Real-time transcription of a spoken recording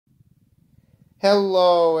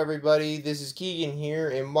Hello everybody, this is Keegan here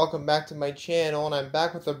and welcome back to my channel, and I'm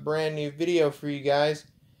back with a brand new video for you guys.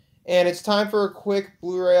 And it's time for a quick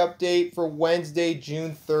Blu-ray update for Wednesday,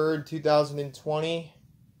 June 3rd, 2020.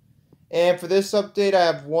 And for this update I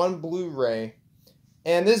have one Blu-ray.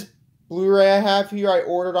 And this Blu-ray I have here I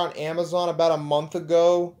ordered on Amazon about a month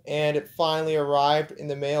ago, and it finally arrived in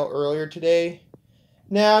the mail earlier today.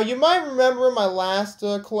 Now, you might remember my last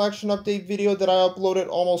collection update video that I uploaded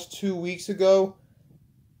almost 2 weeks ago.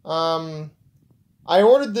 I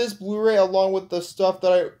ordered this Blu-ray along with the stuff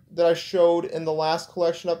that I showed in the last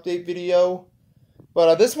collection update video.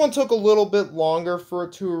 But this one took a little bit longer for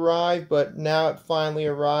it to arrive, but now it finally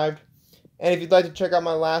arrived. And if you'd like to check out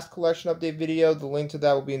my last collection update video, the link to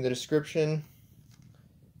that will be in the description.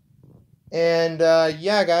 And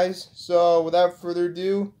yeah guys, so without further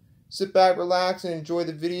ado, sit back, relax, and enjoy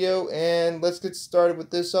the video, and let's get started with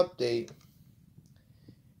this update.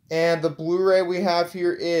 And the Blu-ray we have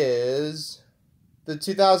here is the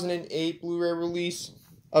 2008 Blu-ray release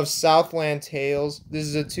of Southland Tales. This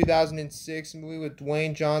is a 2006 movie with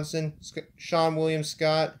Dwayne Johnson, Seann William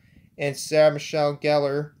Scott, and Sarah Michelle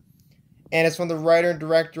Gellar. And it's from the writer and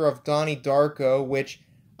director of Donnie Darko, which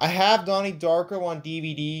I have Donnie Darko on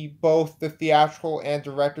DVD, both the theatrical and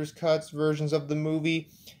director's cuts versions of the movie.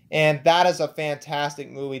 And that is a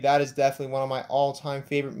fantastic movie. That is definitely one of my all-time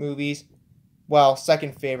favorite movies. Well,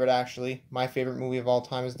 second favorite, actually. My favorite movie of all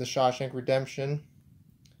time is The Shawshank Redemption.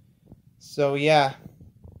 So, yeah.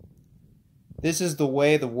 This is The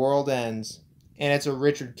Way the World Ends. And it's a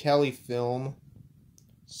Richard Kelly film.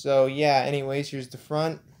 So, yeah. Anyways, here's the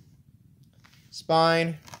front.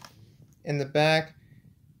 Spine. In the back.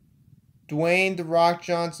 Dwayne "The Rock"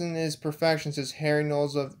 Johnson is perfection, says Harry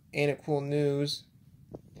Knowles of Ain't It Cool News.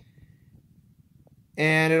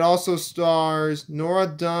 And it also stars Nora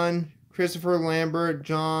Dunn, Christopher Lambert,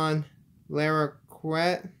 John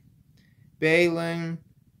Larroquette, Baylin,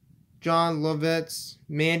 John Lovitz,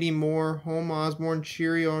 Mandy Moore, Holm Osborne,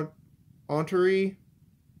 Cheery Autry,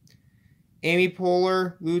 Amy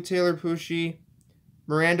Poehler, Lou Taylor Pucci,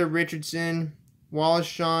 Miranda Richardson, Wallace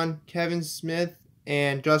Shawn, Kevin Smith,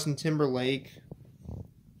 and Justin Timberlake.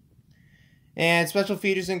 And special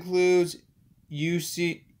features includes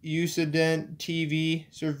Ucident TV,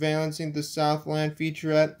 Surveillancing the Southland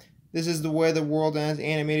featurette. This is The Way the World Ends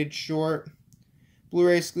animated short.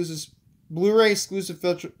 Blu-ray exclusive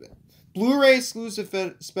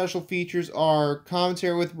special features are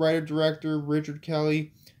commentary with writer-director Richard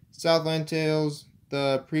Kelly, Southland Tales,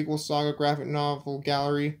 the prequel saga graphic novel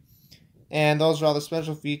gallery, and those are all the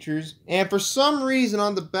special features. And for some reason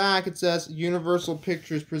on the back it says Universal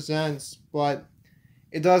Pictures Presents, but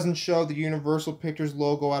it doesn't show the Universal Pictures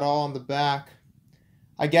logo at all on the back.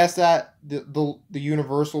 I guess that the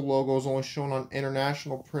Universal logo is only shown on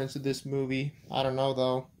international prints of this movie. I don't know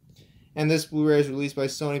though. And this Blu-ray is released by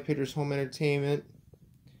Sony Pictures Home Entertainment.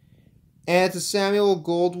 And it's a Samuel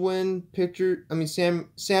Goldwyn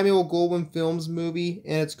Films movie,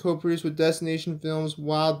 and it's co-produced with Destination Films,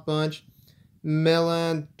 Wild Bunch,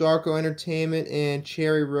 Milan Darko Entertainment, and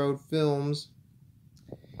Cherry Road Films.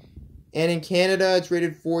 And in Canada, it's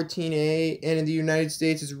rated 14A, and in the United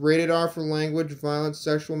States, it's rated R for language, violence,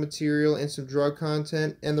 sexual material, and some drug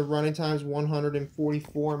content, and the running time is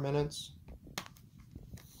 144 minutes.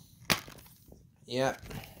 Yeah.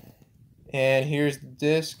 And here's the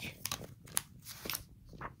disc.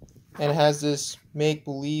 And it has this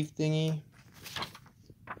make-believe thingy.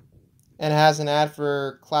 And it has an ad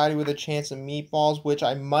for Cloudy with a Chance of Meatballs, which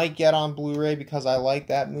I might get on Blu-ray because I like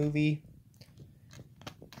that movie.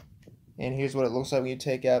 And here's what it looks like when you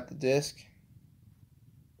take out the disc.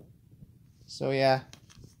 So yeah.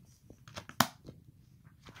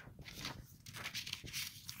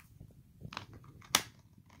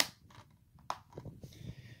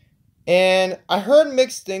 And I heard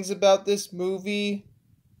mixed things about this movie,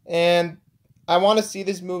 and I want to see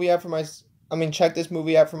this movie out for check this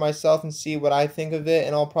movie out for myself and see what I think of it,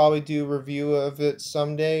 and I'll probably do a review of it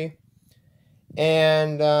someday.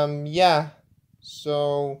 And yeah.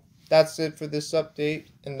 So that's it for this update,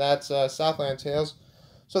 and that's Southland Tales.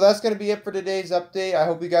 So that's going to be it for today's update. I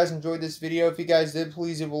hope you guys enjoyed this video. If you guys did,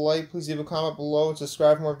 please leave a like, please leave a comment below, and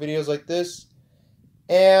subscribe for more videos like this.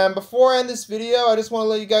 And before I end this video, I just want to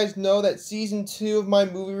let you guys know that Season 2 of my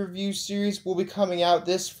movie review series will be coming out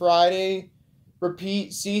this Friday.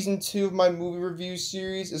 Repeat, Season 2 of my movie review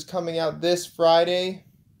series is coming out this Friday.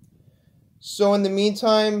 So in the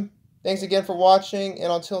meantime, thanks again for watching,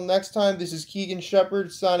 and until next time, this is Keegan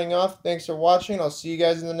Shepard signing off. Thanks for watching. I'll see you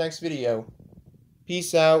guys in the next video.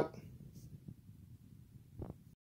 Peace out.